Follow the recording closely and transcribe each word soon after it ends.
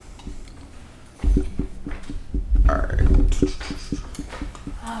Alright.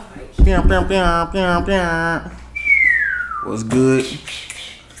 What's good?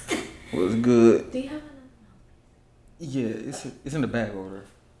 What's good? Do you have Yeah, it's in the bag over there.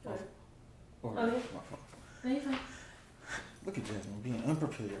 Oh, yeah. My phone. No, you're fine. Look at Jasmine being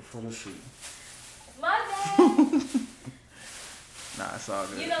unprepared for the shoot. My bad. Nah, it's all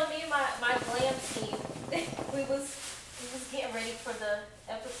good. You know me and my glam team. we was getting ready for the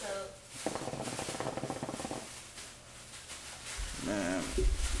episode. Man,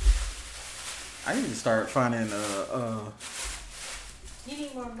 I need to start finding You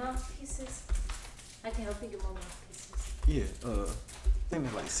need more mouthpieces? I can help you get more mouthpieces. I think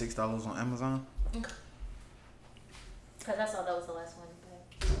they're like $6 on Amazon. Okay. Cause I saw that was the last one.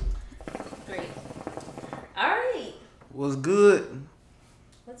 But great. Alright. What's good?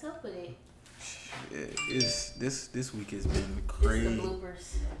 What's up with it? It's this week has been This is the crazy.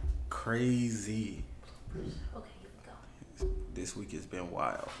 bloopers. Crazy. Okay, here we go. This week has been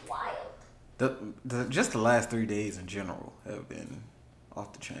wild. Wild. Just the last 3 days in general have been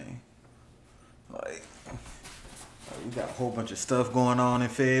off the chain. Like we got a whole bunch of stuff going on in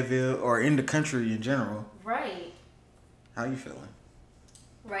Fayetteville or in the country in general. Right. How you feeling?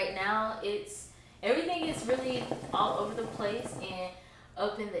 Right now, everything is really all over the place and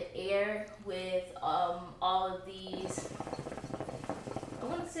up in the air with all of these. I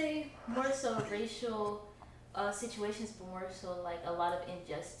wouldn't say more so racial situations, but more so like a lot of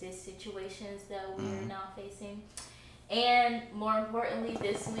injustice situations that we are now facing. And more importantly,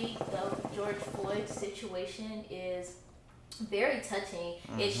 this week, the George Floyd situation is very touching.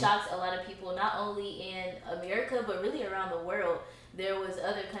 It shocks a lot of people, not only in America, but really around the world. There was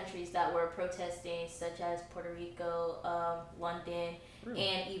other countries that were protesting, such as Puerto Rico, London, Really?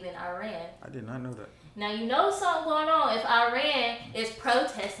 and even Iran. I did not know that. Now, you know something going on if Iran is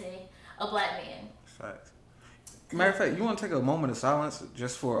protesting a black man. Facts. Matter of fact, you want to take a moment of silence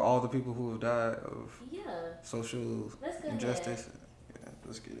just for all the people who have died of Yeah. social Let's go injustice? Yeah,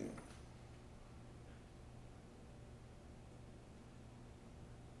 let's get it.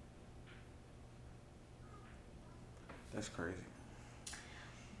 That's crazy.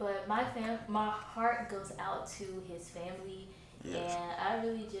 But my heart goes out to his family, Yes. and I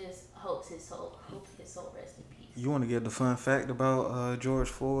really just hope his soul rests in peace. You want to give the fun fact about George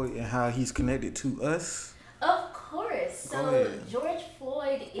Floyd and how he's connected to us? Of course. Go So ahead. George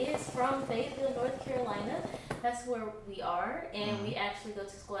Floyd is from Fayetteville, North Carolina. That's where we are, and we actually go to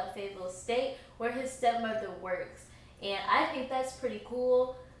school at Fayetteville State, where his stepmother works. And I think that's pretty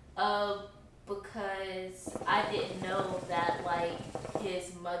cool, because I didn't know that like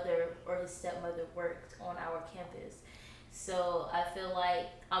his mother or his stepmother worked on our campus. So I feel like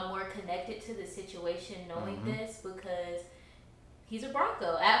I'm more connected to the situation knowing this, because he's a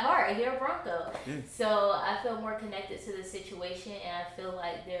Bronco at heart. He's a Bronco. Yeah. So I feel more connected to the situation, and I feel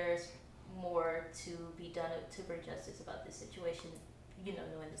like there's more to be done to bring justice about this situation,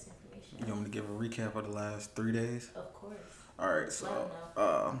 knowing this information. You want me to give a recap of the last 3 days? Of course. All right, Let so 'em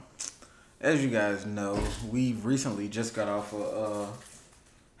know. as you guys know, we recently just got off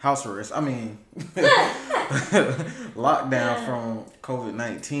house arrest. I mean, lockdown from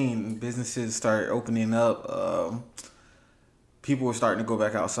COVID-19. Businesses started opening up. People were starting to go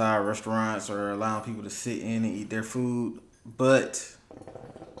back outside. Restaurants are allowing people to sit in and eat their food. But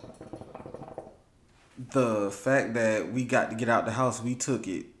the fact that we got to get out the house, we took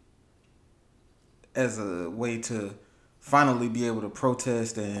it as a way to finally be able to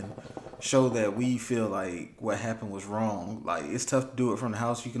protest and show that we feel like what happened was wrong. Like, it's tough to do it from the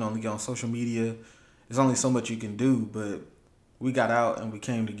house. You can only get on social media. There's only so much you can do, but we got out and we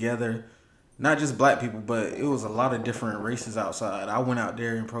came together. Not just black people, but it was a lot of different races outside. I went out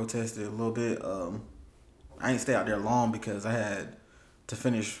there and protested a little bit. I ain't stay out there long because I had to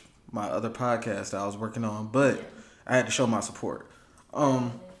finish my other podcast that I was working on, but I had to show my support.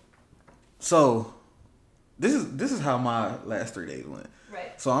 So this is how my last 3 days went.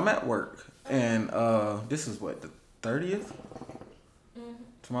 Right. So I'm at work, and this is what, the 30th?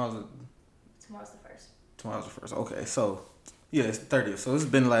 Tomorrow's the first. Okay, so yeah, it's the 30th. So this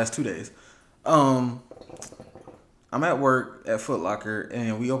has been the last 2 days. I'm at work at Foot Locker,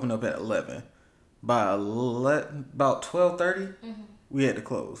 and we opened up at 11. By about 12:30, we had to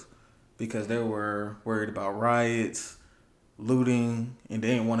close because they were worried about riots, looting, and they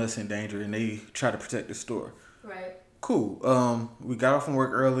didn't want us in danger, and they tried to protect the store. Right. Cool. We got off from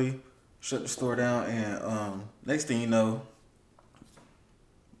work early, shut the store down, and next thing you know,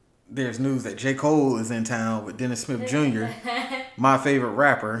 there's news that J. Cole is in town with Dennis Smith Jr., my favorite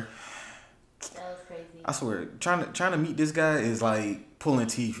rapper. That was crazy. I swear, trying to meet this guy is like pulling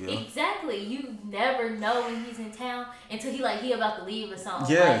teeth, yo. Exactly. You never know when he's in town until he about to leave or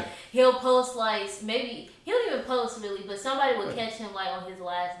something. Yeah. Like, he'll post maybe he don't even post really, but somebody will catch him on his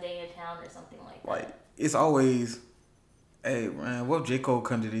last day in town or something like that. Like, it's always, hey man, what if J. Cole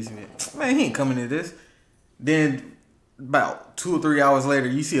come to this event? Man, he ain't coming to this. Then about 2 or 3 hours later,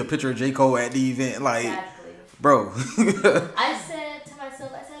 you see a picture of J. Cole at the event. Like, Exactly. bro. I said to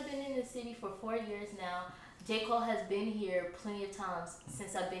myself, I've been in the city for 4 years now. J. Cole has been here plenty of times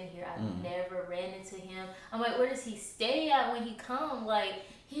since I've been here. I've never ran into him. I'm like, where does he stay at when he come? Like,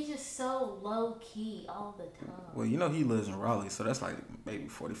 he's just so low key all the time. Well, you know he lives in Raleigh, so that's like maybe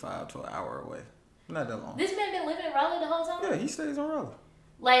 45 to an hour away. Not that long. This man been living in Raleigh the whole time? Yeah, he stays in Raleigh.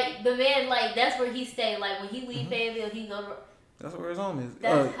 Like, the man, that's where he stay. Like, when he leave Fayetteville, he go to... That's where his home is.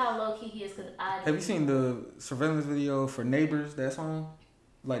 That's how low key he is, because Have you seen the surveillance video for Neighbors that's on?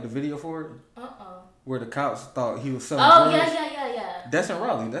 Like the video for it? Where the cops thought he was selling drugs? Yeah. That's in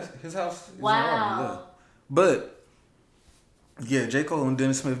Raleigh. That's his house. Is Wow. in Raleigh, yeah. But yeah, J. Cole and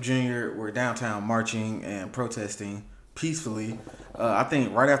Dennis Smith Jr. were downtown marching and protesting peacefully. I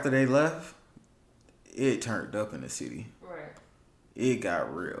think right after they left, it turned up in the city. Right. It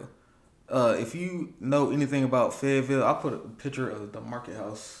got real. If you know anything about Fayetteville, I'll put a picture of the Market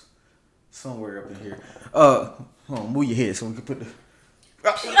House somewhere up in here. Hold on, move your head so we can put the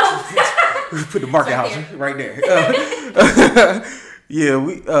put the Market House right there. Yeah,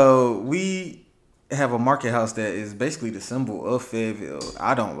 we have a Market House that is basically the symbol of Fayetteville.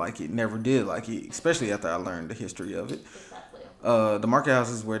 I don't like it, never did like it, especially after I learned the history of it. Exactly. The Market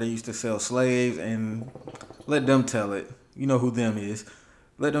House is where they used to sell slaves, and let them tell it. You know who them is.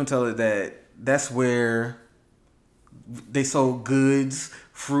 Let them tell it that's where they sold goods,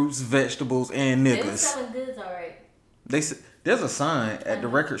 fruits, vegetables, and niggas. They were selling goods, alright. There's a sign at the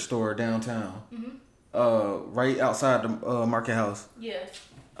record store downtown, right outside the Market House. Yeah.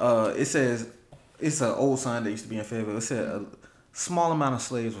 It says, it's an old sign that used to be in Fayetteville. It said a small amount of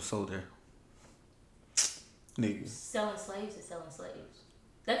slaves were sold there. Niggas. Selling slaves is selling slaves.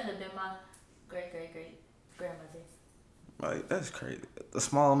 That could have been my great grandmother. Like, that's crazy. A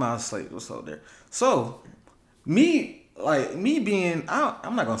small amount of slaves was sold there. So, me being,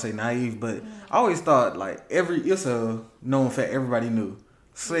 I'm not gonna say naive, but I always thought it's a known fact everybody knew.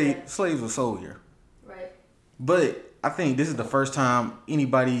 Slaves were sold here. Right. But I think this is the first time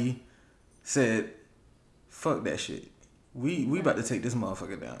anybody said, fuck that shit. We about to take this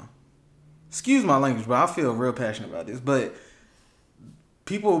motherfucker down. Excuse my language, but I feel real passionate about this. But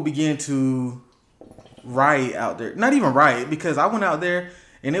people began to riot out there. Not even riot, because I went out there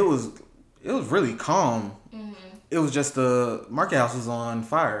and it was really calm. It was just the Market House was on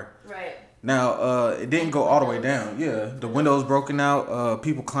fire. Right. Now, it didn't go all the way down. Yeah, the windows broken out.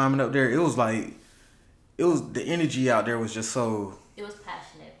 People climbing up there. It was the energy out there was just so. It was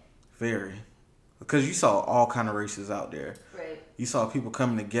passionate. Very, because you saw all kind of races out there. Right. You saw people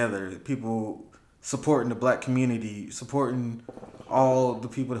coming together. People supporting the black community, supporting all the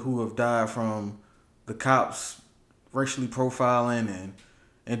people who have died from the cops racially profiling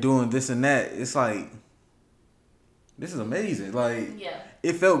and doing this and that. It's like, this is amazing. Like, yeah.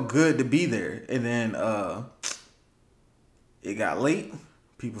 It felt good to be there. And then it got late.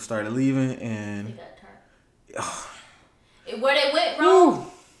 People started leaving, and It got turned. Where they went wrong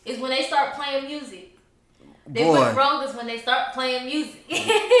is when they start playing music. They went wrong is when they start playing music.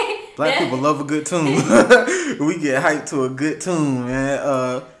 Black people love a good tune. We get hyped to a good tune,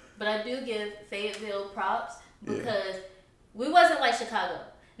 man. But I do give Fayetteville props because we wasn't like Chicago.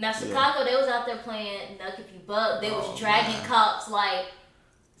 Now Chicago, they was out there playing Nuck If You Buck. They was dragging cops. Like,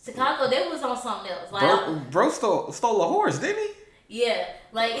 Chicago, they was on something else. Like, bro stole a horse, didn't he? Yeah,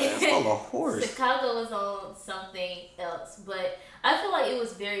 like stole a horse. Chicago was on something else, but I feel like it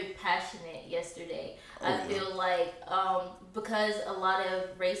was very passionate yesterday. I feel like because a lot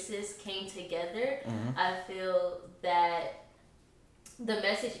of races came together, I feel that the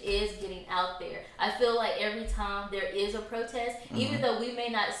message is getting out there. I feel like every time there is a protest, even though we may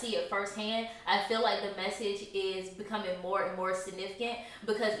not see it firsthand, I feel like the message is becoming more and more significant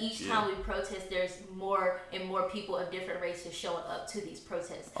because each time we protest, there's more and more people of different races showing up to these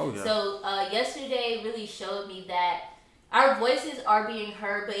protests. So yesterday really showed me that our voices are being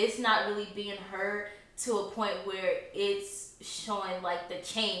heard, but it's not really being heard to a point where it's showing like the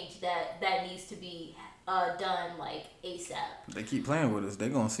change that needs to be done like ASAP. They keep playing with us. They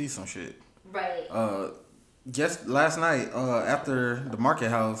gonna see some shit. Right. Just last night, after the Market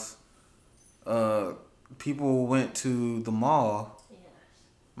House, people went to the mall. Yes.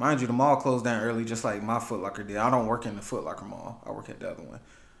 Mind you, the mall closed down early, just like my Foot Locker did. I don't work in the Foot Locker mall. I work at the other one.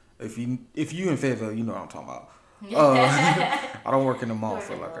 If you in Fayetteville, you know what I'm talking about. I don't work in the mall Work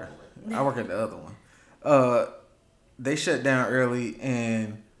for in the Locker. mall. I work at the other one. They shut down early,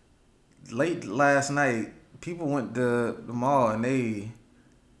 and late last night, people went to the mall and they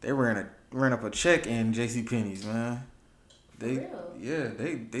ran up a check in J.C. Penney's, man. For real? Yeah,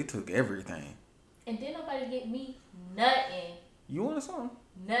 they took everything. And didn't nobody get me nothing. You want something?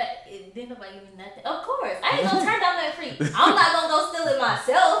 Didn't nobody give me nothing. Of course. I ain't gonna turn down nothing free. I'm not gonna go steal it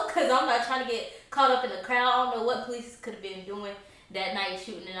myself because I'm not trying to get caught up in the crowd. I don't know what police could have been doing that night,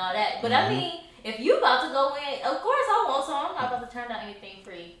 shooting and all that. But I mean, if you about to go in, of course I want some. I'm not about to turn down anything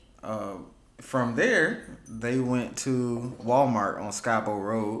free. From there, they went to Walmart on Skybo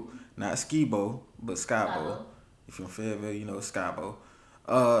Road. Not Skibo, but Skybo. If you're in Fayetteville, you know it's Skybo.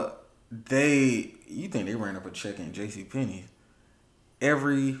 You think they ran up a check in J.C. Penney?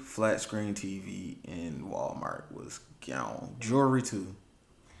 Every flat screen TV in Walmart was gone. Jewelry too.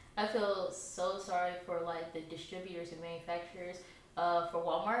 I feel so sorry for like the distributors and manufacturers for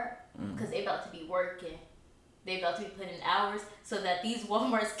Walmart because they about to be working. They about to be putting in hours so that these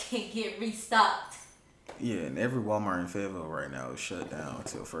Walmarts can get restocked. Yeah, and every Walmart in Fayetteville right now is shut down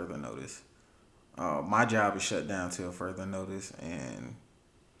until further notice. My job is shut down till further notice, and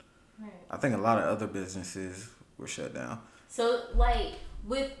I think a lot of other businesses were shut down. So, like,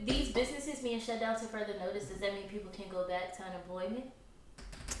 with these businesses being shut down to further notice, does that mean people can go back to unemployment?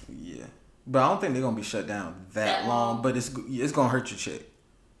 Yeah. But I don't think they're going to be shut down that long, but it's going to hurt your check.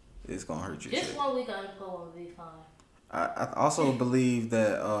 It's going to hurt your check. Just 1 week of unemployment will be fine. I also believe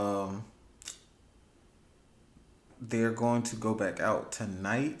that they're going to go back out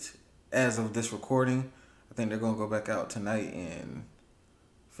tonight. As of this recording, I think they're going to go back out tonight and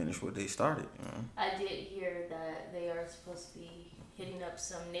finish what they started. You know? I did hear that they are supposed to be hitting up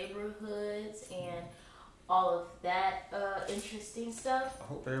some neighborhoods and all of that interesting stuff. I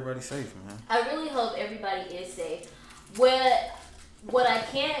hope everybody's safe, man. I really hope everybody is safe. What I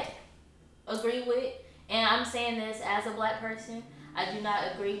can't agree with, and I'm saying this as a black person, I do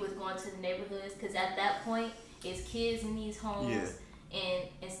not agree with going to the neighborhoods because at that point, it's kids in these homes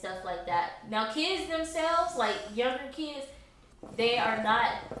and stuff like that. Now, kids themselves, like younger kids, they are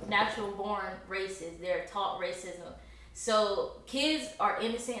not natural born racist. They're taught racism. So kids are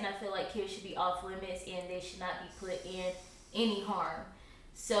innocent, and I feel like kids should be off limits and they should not be put in any harm.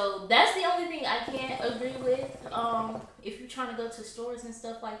 So that's the only thing I can't agree with. If you're trying to go to stores and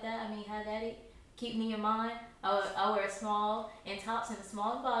stuff like that, I mean, have at it. Keep me in mind. I wear small in tops and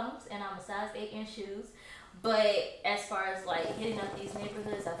small in bottoms, and I'm a size 8 in shoes. But as far as like hitting up these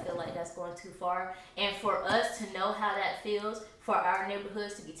neighborhoods, I feel like that's going too far. And for us to know how that feels, for our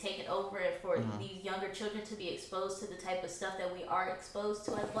neighborhoods to be taken over, and for these younger children to be exposed to the type of stuff that we are exposed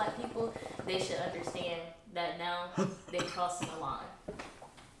to as black people, they should understand that now they're crossing the line.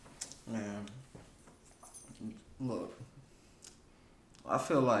 Man, look, I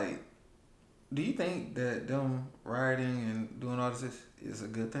feel like, do you think that them rioting and doing all this is a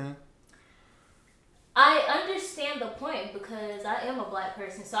good thing? I understand the point because I am a black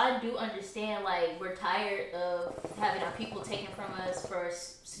person, so I do understand, like, we're tired of having our people taken from us for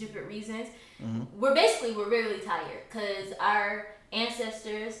stupid reasons. We're really tired because our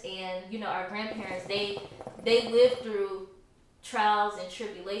ancestors and, you know, our grandparents, they lived through trials and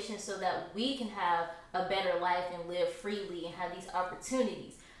tribulations so that we can have a better life and live freely and have these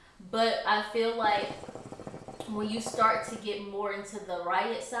opportunities. But I feel like when you start to get more into the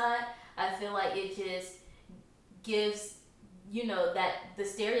riot side, I feel like it just gives, you know, that the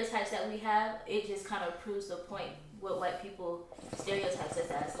stereotypes that we have, it just kind of proves the point what white people stereotypes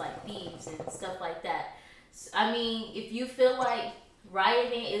us as, like thieves and stuff like that. I mean, if you feel like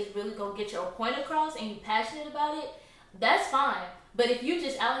rioting is really going to get your point across and you're passionate about it, that's fine. But if you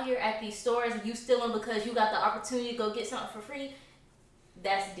just out here at these stores and you stealing because you got the opportunity to go get something for free,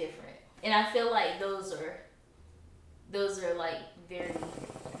 that's different. And I feel like those are like very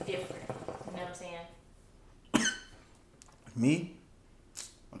different. You know what I'm saying? Me?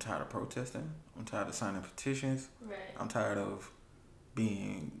 I'm tired of protesting. I'm tired of signing petitions. Right. I'm tired of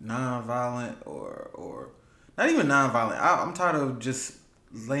being non-violent or not even non-violent. I'm tired of just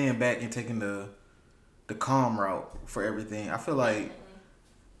laying back and taking the calm route for everything. I feel like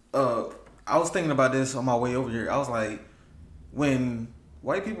I was thinking about this on my way over here. I was like, when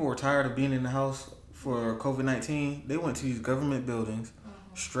white people were tired of being in the house for COVID-19, they went to these government buildings,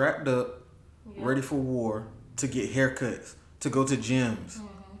 strapped up, ready for war, to get haircuts, to go to gyms.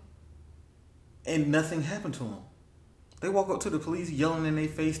 And nothing happened to them. They walk up to the police yelling in their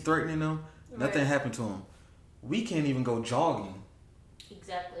face, threatening them. Nothing happened to them. We can't even go jogging.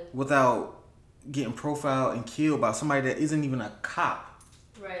 Exactly. Without getting profiled and killed by somebody that isn't even a cop.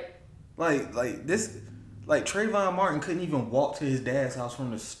 Right. Like this, Like Trayvon Martin couldn't even walk to his dad's house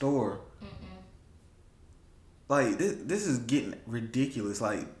from the store. Like this is getting ridiculous.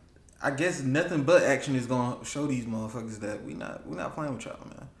 Like I guess nothing but action is gonna show these motherfuckers that we're not playing with y'all,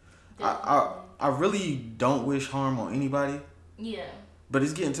 man. I really don't wish harm on anybody. Yeah. But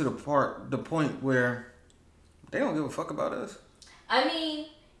it's getting to the point where they don't give a fuck about us. I mean,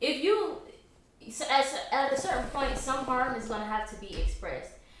 if you at a certain point, some harm is gonna have to be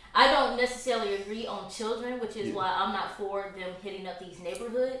expressed. I don't necessarily agree on children, which is why I'm not for them hitting up these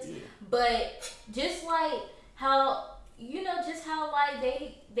neighborhoods. Yeah. But just like how like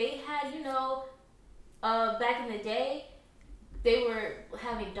they had, back in the day, they were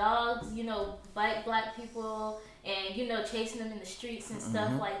having dogs, bite black people and, chasing them in the streets and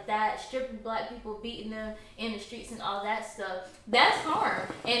stuff like that, stripping black people, beating them in the streets and all that stuff. That's harm.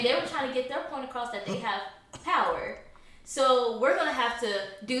 And they were trying to get their point across that they have power. So we're going to have to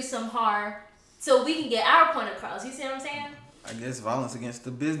do some harm so we can get our point across. You see what I'm saying? I guess violence against the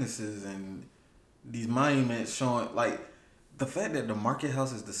businesses and these monuments showing, like, the fact that the Market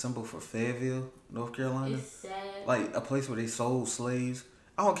House is the symbol for Fayetteville, North Carolina. It's sad. Like, a place where they sold slaves.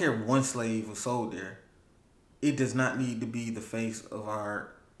 I don't care if one slave was sold there. It does not need to be the face of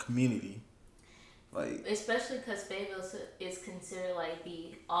our community. Like, especially because Fayetteville is considered, like,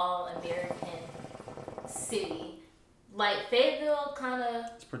 the all-American city. Like, Fayetteville kind of...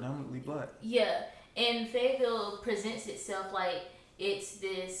 It's predominantly black. Yeah. And Fayetteville presents itself like it's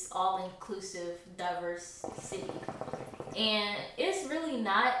this all-inclusive, diverse city. And it's really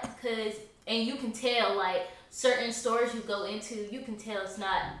not, because... And you can tell, like, certain stores you go into, you can tell it's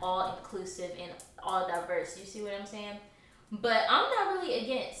not all-inclusive and all diverse. You see what I'm saying? But I'm not really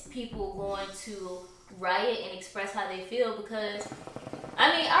against people going to riot and express how they feel, because...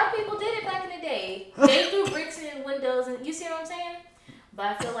 I mean, our people did it back in the day. They threw bricks in windows, and you see what I'm saying? But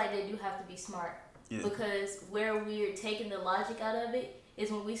I feel like they do have to be smart. Yeah. Because where we're taking the logic out of it is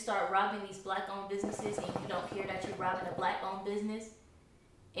when we start robbing these black-owned businesses, and you don't care that you're robbing a black-owned business,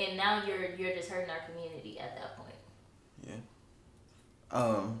 and now you're just hurting our community at that point. Yeah.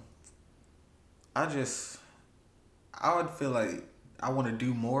 I would feel like I want to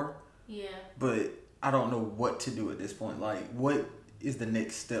do more. Yeah. But I don't know what to do at this point. Like, what is the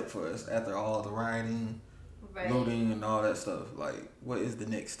next step for us after all the rioting, looting, and all that stuff? Like, what is the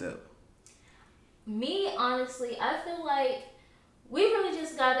next step? Me, honestly, I feel like we really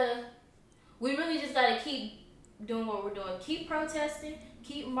just gotta keep doing what we're doing. Keep protesting,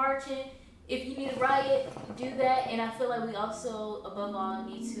 keep marching. If you need a riot, do that. And I feel like we also, above all,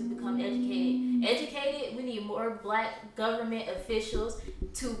 need to become educated. We need more black government officials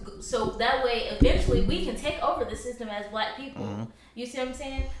so that way eventually we can take over the system as black people. Mm-hmm. You see what I'm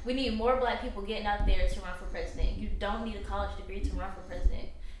saying? We need more black people getting out there to run for president. You don't need a college degree to run for president.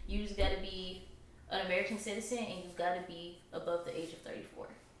 You just got to be an American citizen, and you've got to be above the age of 34.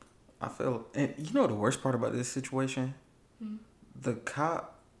 I feel, and you know the worst part about this situation? The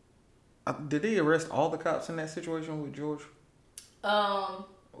cop, did they arrest all the cops in that situation with George?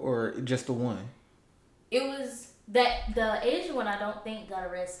 Or just the one? It was the Asian one. I don't think got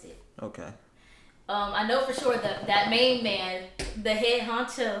arrested. Okay. I know for sure that main man, the head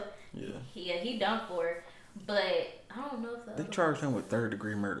honcho. Yeah. He done for, but I don't know if they charged him with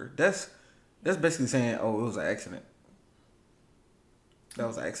 3rd-degree murder. That's basically saying, oh, it was an accident. That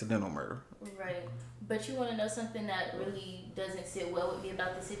was accidental murder. Right. But you want to know something that really doesn't sit well with me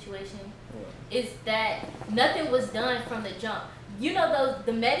about the situation? What? Is that nothing was done from the jump. You know,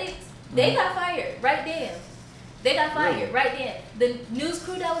 the medics, they got fired right then. They got fired right then. The news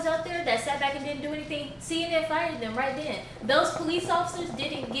crew that was out there that sat back and didn't do anything, CNN fired them right then. Those police officers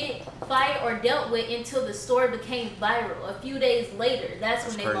didn't get fired or dealt with until the story became viral. A few days later, that's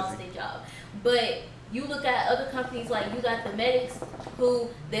when they lost their job. But you look at other companies, like you got the medics who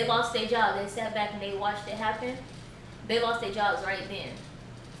they lost their job. They sat back and they watched it happen. They lost their jobs right then.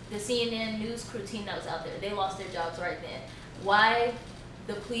 The CNN news crew team that was out there, they lost their jobs right then. Why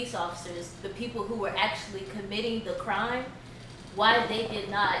the police officers, the people who were actually committing the crime, why they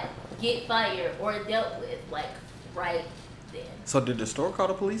did not get fired or dealt with, like, right then? So did the store call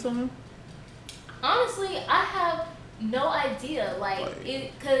the police on him? Honestly, I have no idea.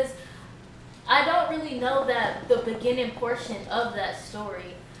 Because I don't really know the beginning portion of that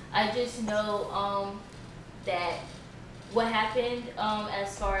story. I just know that what happened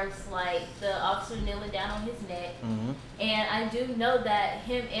as far as like the officer kneeling down on his neck. Mm-hmm. And I do know that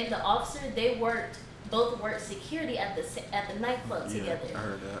him and the officer, they both worked security at the nightclub together. I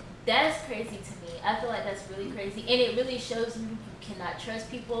heard that. That's crazy to me. I feel like that's really crazy, and it really shows you cannot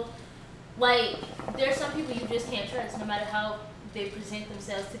trust people. Like, there's some people you just can't trust, no matter how they present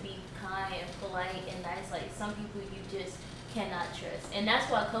themselves to be kind and polite and nice. Like some people you just cannot trust, and that's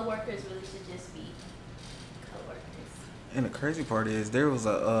why coworkers really should just be coworkers. And the crazy part is there was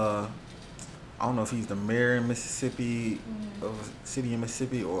a I don't know if he's the mayor in Mississippi, of a city in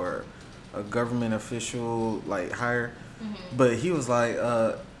Mississippi, or a government official like higher, but he was like,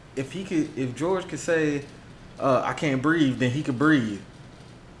 if George could say, I can't breathe, then he could breathe.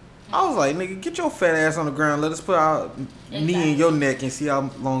 I was like, nigga, get your fat ass on the ground. Let us put our knee in your neck and see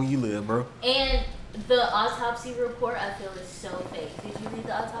how long you live, bro. And the autopsy report, I feel, is so fake. Did you read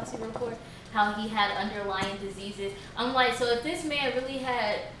the autopsy report? How he had underlying diseases. I'm like, so if this man really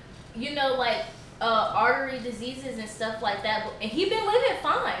had, like artery diseases and stuff like that, and he'd been living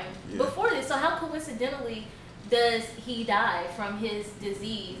fine before this, so how coincidentally does he die from his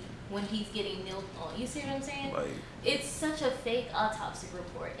disease when he's getting milked on? You see what I'm saying? Like, it's such a fake autopsy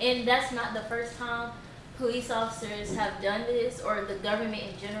report, and that's not the first time police officers have done this, or the government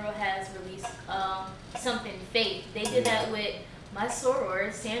in general has released something fake. They did that with my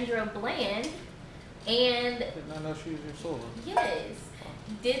soror, Sandra Bland, and I did not know she was your soror. Yes,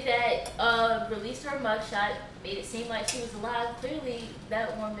 did that. Released her mugshot, made it seem like she was alive. Clearly,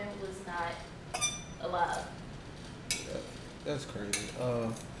 that woman was not alive. That's crazy.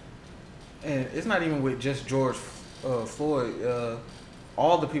 And it's not even with just George Floyd.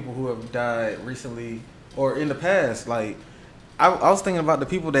 All the people who have died recently or in the past, like I was thinking about the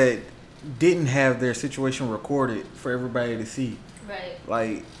people that didn't have their situation recorded for everybody to see. Right.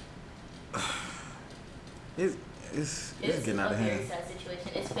 Like it's getting out of hand. It's a very sad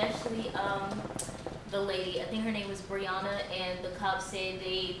situation, especially the lady. I think her name was Brianna, and the cops said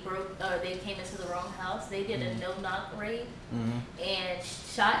they came into the wrong house. They did a no-knock raid and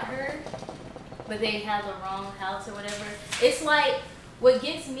shot her, but they had the wrong house or whatever. It's like, what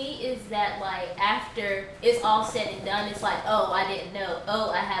gets me is that, like, after it's all said and done, it's like, oh, I didn't know. Oh,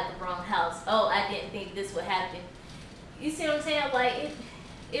 I had the wrong house. Oh, I didn't think this would happen. You see what I'm saying? Like,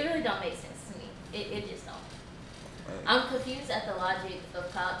 it really don't make sense to me. It just don't. I'm confused at the logic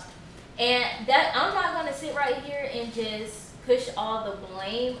of cops. And that I'm not going to sit right here and just push all the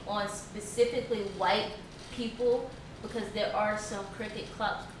blame on specifically white people, because there are some crooked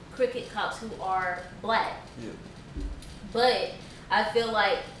cops who are black. Yeah. But I feel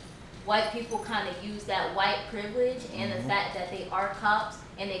like white people kind of use that white privilege and the fact that they are cops,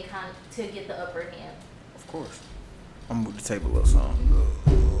 and they kind of to get the upper hand. Of course. I'm gonna move the table a little something.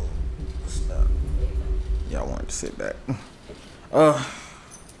 Stop. Y'all wanted to sit back.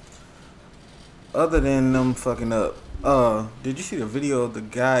 Other than them fucking up, did you see the video of the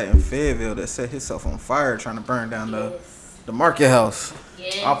guy in Fayetteville that set himself on fire trying to burn down the market house?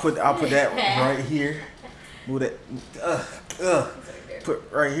 Yes. I'll put that right here. Move that. Put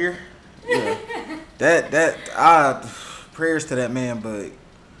right here. Yeah. that prayers to that man, but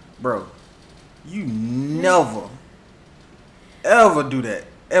bro, you never ever do that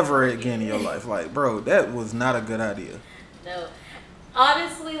ever again in your life. Like, bro, that was not a good idea. No.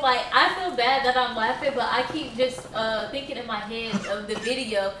 Honestly, like, I feel bad that I'm laughing, but I keep just thinking in my head of the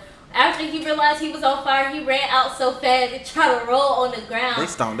video. After he realized he was on fire, he ran out so fast and tried to roll on the ground. They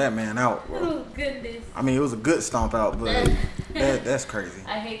stomped that man out, bro. Oh, goodness. I mean, it was a good stomp out, but that's crazy.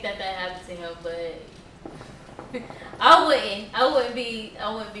 I hate that happened to him, but I wouldn't be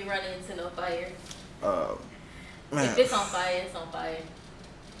running into no fire. Man. If it's on fire, it's on fire.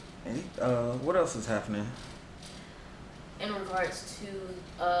 What else is happening? In regards to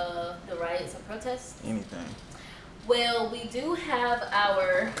the riots and protests? Anything. Well, we do have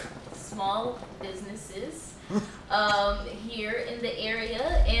our small businesses here in the area,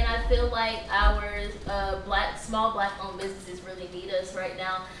 and I feel like our small black-owned businesses really need us right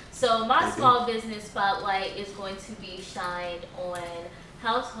now. So my small business spotlight is going to be shined on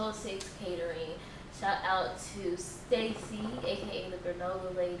Household 6 Catering. Shout out to Stacy, aka the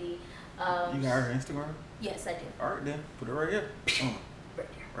Granola Lady. You got her Instagram? Yes, I do. All right, then put it right here. Right here.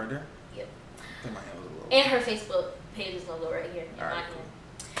 Right there. Yep. I think my hand was a little. And her Facebook page is gonna go right here in my Alright, hand.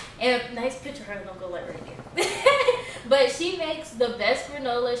 And a nice picture of her gonna go like right here. But she makes the best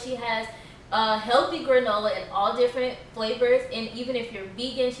granola. She has healthy granola in all different flavors, and even if you're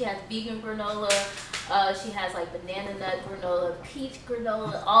vegan, she has vegan granola. She has like banana nut granola, peach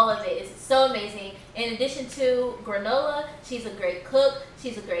granola, all of it. It's so amazing. In addition to granola, she's a great cook.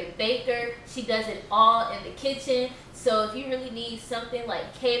 She's a great baker. She does it all in the kitchen. So if you really need something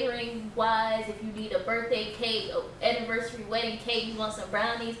like catering wise, if you need a birthday cake, anniversary wedding cake, you want some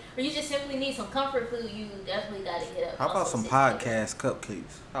brownies, or you just simply need some comfort food, you definitely got to hit up. How about some podcast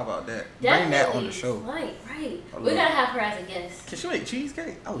cupcakes? How about that? Definitely. Bring that on the show. Right. We got to have her as a guest. Can she make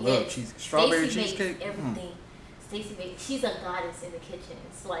cheesecake? I love cheesecake. Strawberry Stacey cheesecake. Makes everything. Stacey makes. She's a goddess in the kitchen.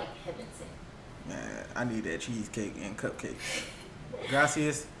 It's like heaven sent. Man, I need that cheesecake and cupcake.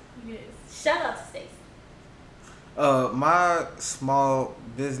 Gracias. Yes. Shout out to Stacey. My small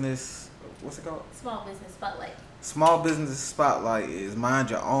business, what's it called? Small business spotlight. Small business spotlight is mind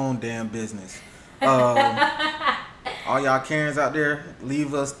your own damn business. All y'all Karens out there,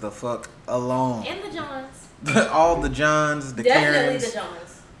 leave us the fuck alone. And the Johns. All the Johns, the Definitely Karens, the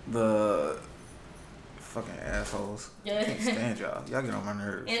Johns. the fucking assholes. Yeah. Can't stand y'all. Y'all get on my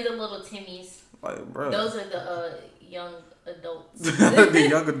nerves. And the little Timmies. Like, bro. Those are the young adults. The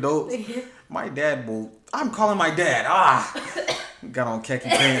young adults. My dad will. I'm calling my dad. Got on khaki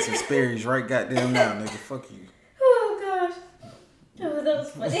pants and Sperry's right goddamn now, nigga. Fuck you. Oh gosh. Oh, that was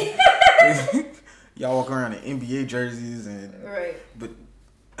funny. Y'all walk around in NBA jerseys and Right. But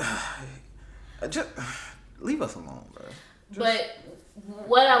just leave us alone, bro. But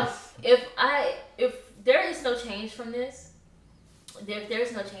if there is no change from this, if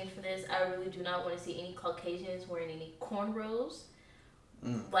there's no change from this, I really do not want to see any Caucasians wearing any cornrows.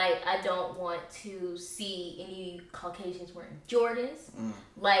 Like, I don't want to see any Caucasians wearing Jordans.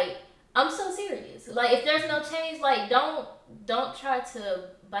 Like, I'm so serious. Like, if there's no change, like, don't try to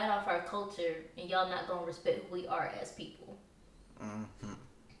bite off our culture and y'all not gonna respect who we are as people.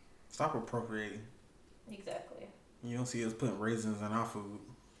 Stop appropriating. Exactly. You don't see us putting raisins in our food.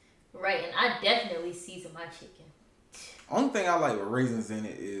 Right, and I definitely season my chicken. Only thing I like with raisins in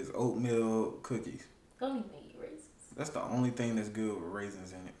it is oatmeal cookies. Don't even eat raisins. That's the only thing that's good with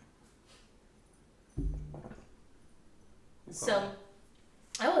raisins in it. So,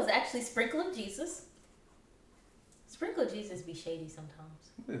 I was actually Sprinkle of Jesus. Sprinkle of Jesus be shady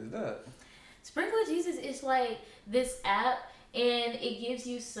sometimes. What is that? Sprinkle of Jesus is like this app, and it gives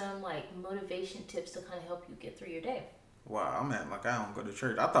you some like motivation tips to kind of help you get through your day. Wow, I'm at like I don't go to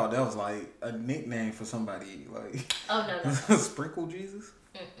church. I thought that was like a nickname for somebody. Like, oh no. Sprinkle Jesus.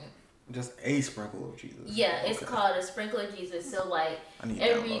 Just a sprinkle of Jesus. Yeah, it's called a Sprinkle of Jesus. So like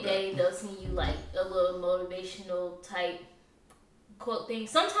every day they'll send you like a little motivational type quote thing.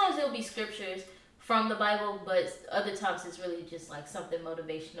 Sometimes it'll be scriptures from the Bible, but other times it's really just like something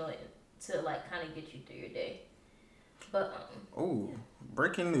motivational to like kind of get you through your day. But oh,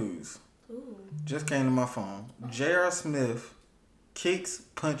 breaking news. Ooh. Just came to my phone. J.R. Smith kicks,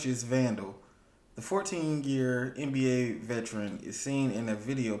 punches Vandal. The 14-year NBA veteran is seen in a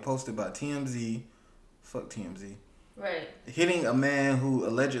video posted by TMZ. Fuck TMZ. Right. Hitting a man who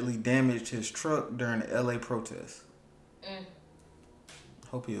allegedly damaged his truck during the LA protest.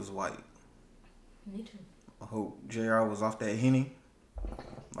 Hope he was white. Me too. I hope JR was off that Henny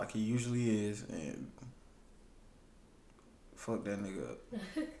like he usually is, and fuck that nigga up.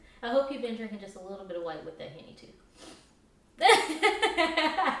 I hope you've been drinking just a little bit of white with that Henny too.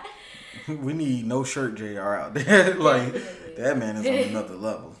 We need no shirt JR out there. Like, Definitely. that man is on another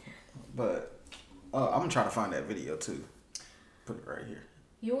level. But I'm gonna try to find that video too. Put it right here.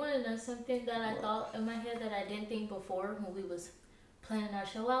 You want to know something that I thought in my head that I didn't think before when we was planning our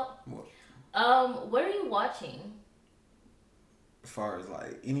show out? What? What are you watching? As far as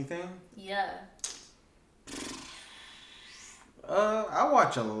like anything? Yeah. I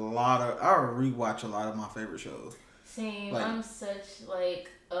watch a lot of. I rewatch a lot of my favorite shows. Same. Like, I'm such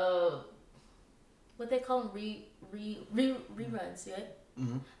like what they call them reruns, right?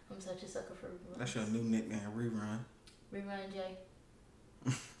 Mm-hmm. I'm such a sucker for reruns. That's your new nickname, Rerun. Rerun Jay.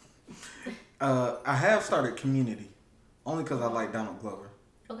 I have started Community, only because I like Donald Glover.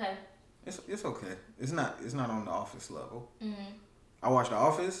 Okay. It's okay. It's not on the Office level. Mm-hmm. I watched The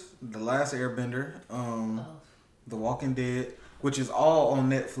Office, The Last Airbender, The Walking Dead, which is all on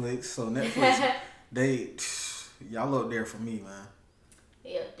Netflix. So Netflix, y'all up there for me, man.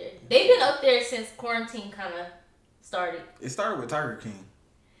 They up there. They've been up there since quarantine kind of started. It started with Tiger King.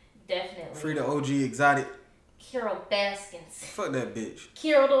 Definitely. Free the OG Exotic. Carol Baskins. Fuck that bitch.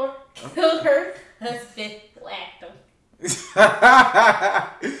 Carol killed her husband, whacked him.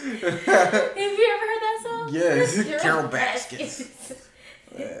 Have you ever heard that song? Yes, Carol Baskins.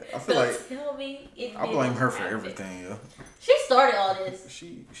 I feel like tell me I blame her for everything, yo. She started all this.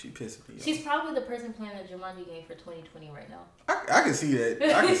 She pissed me off. She's probably the person playing the Jumanji game for 2020 right now. I can see that.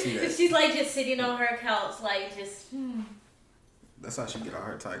 I can see that. She's like just sitting on her couch, like just. That's how she get all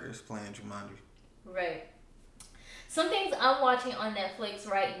her tigers, playing Jumanji. Right. Some things I'm watching on Netflix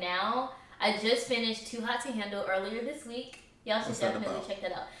right now. I just finished Too Hot to Handle earlier this week. Y'all should definitely check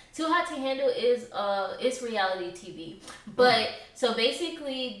that out. Too Hot to Handle is it's reality TV. But so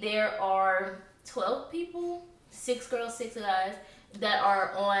basically there are 12 people, 6 girls, 6 guys that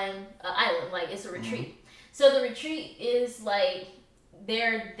are on an island. Like it's a retreat. So the retreat is like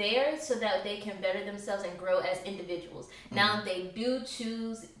they're there so that they can better themselves and grow as individuals. Now they do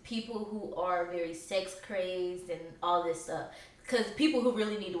choose people who are very sex crazed and all this stuff, because people who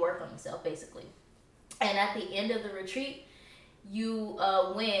really need to work on themselves, basically. And at the end of the retreat, you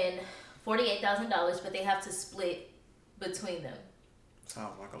win $48,000, but they have to split between them.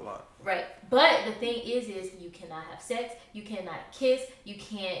 Sounds like a lot. Right. But the thing is you cannot have sex, you cannot kiss, you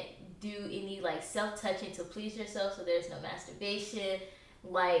can't do any like self-touching to please yourself, so there's no masturbation,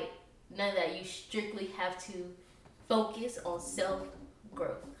 like none of that. You strictly have to focus on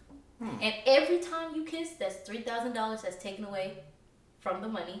self-growth. And every time you kiss, that's $3,000 that's taken away from the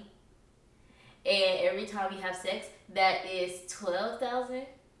money. And every time you have sex, that is $12,000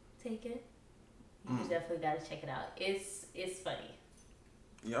 taken. You definitely gotta check it out. It's funny.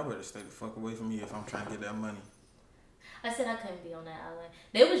 Y'all better stay the fuck away from me if I'm trying to get that money. I said I couldn't be on that island.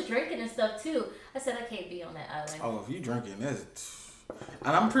 They was drinking and stuff too. I said I can't be on that island. Oh, if you drinking, that's...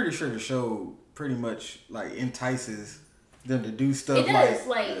 And I'm pretty sure the show pretty much like entices them to do stuff. It does.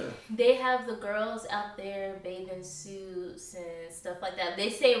 Like yeah. they have the girls out there bathing suits and stuff like that.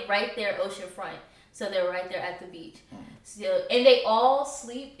 They stay right there oceanfront, so they're right there at the beach. So, and they all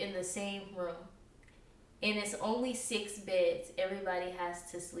sleep in the same room. And it's only 6 beds. Everybody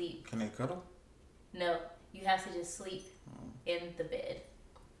has to sleep. Can they cuddle? No, you have to just sleep in the bed.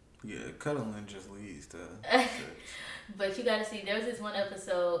 Yeah, cuddling just leads to But you gotta see, there was this one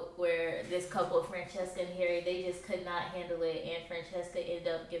episode where this couple, Francesca and Harry, they just could not handle it, and Francesca ended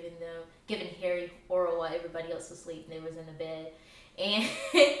up giving Harry oral while everybody else was asleep and they was in the bed. And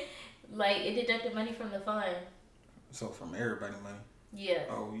like it deducted money from the fine. So from everybody money. Yeah.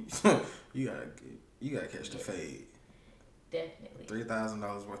 Oh, you gotta catch the fade. Definitely.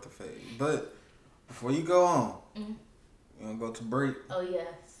 $3,000 worth of fade. But before you go on, you wanna go to break? Oh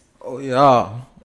yes. Oh yeah.